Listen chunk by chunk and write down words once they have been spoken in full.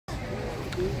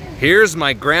Here's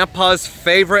my grandpa's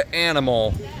favorite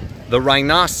animal, the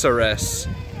rhinoceros.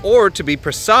 Or to be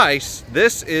precise,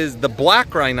 this is the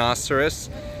black rhinoceros,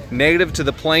 native to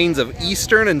the plains of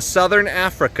eastern and southern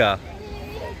Africa.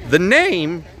 The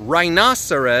name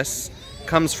rhinoceros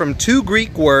comes from two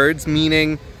Greek words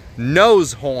meaning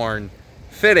nose horn,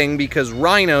 fitting because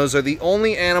rhinos are the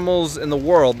only animals in the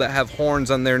world that have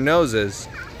horns on their noses.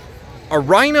 A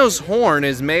rhino's horn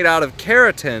is made out of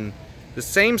keratin, the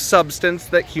same substance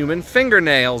that human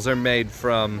fingernails are made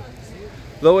from.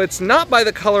 Though it's not by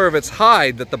the color of its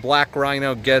hide that the black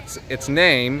rhino gets its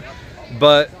name,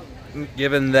 but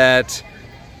given that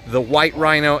the white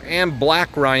rhino and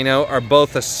black rhino are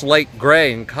both a slate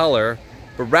gray in color,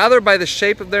 but rather by the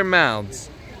shape of their mouths.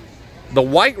 The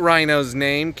white rhino's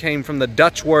name came from the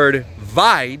Dutch word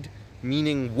wijd,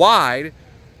 meaning wide,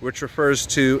 which refers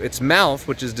to its mouth,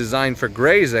 which is designed for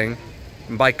grazing.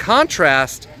 And by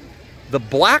contrast, the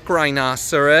black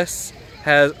rhinoceros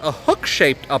has a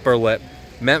hook-shaped upper lip,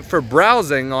 meant for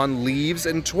browsing on leaves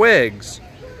and twigs.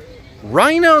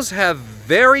 Rhinos have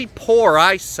very poor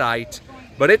eyesight,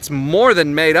 but it's more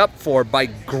than made up for by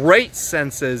great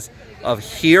senses of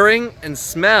hearing and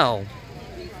smell.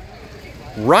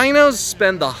 Rhinos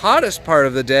spend the hottest part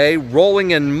of the day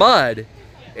rolling in mud.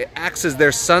 It acts as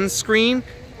their sunscreen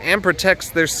and protects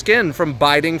their skin from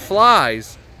biting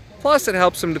flies. Plus, it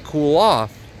helps them to cool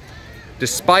off.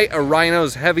 Despite a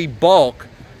rhino's heavy bulk,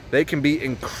 they can be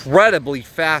incredibly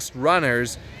fast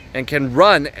runners and can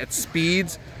run at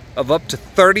speeds of up to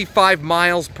 35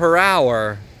 miles per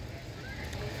hour.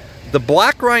 The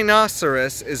black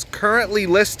rhinoceros is currently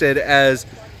listed as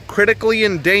critically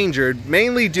endangered,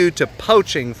 mainly due to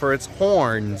poaching for its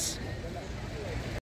horns.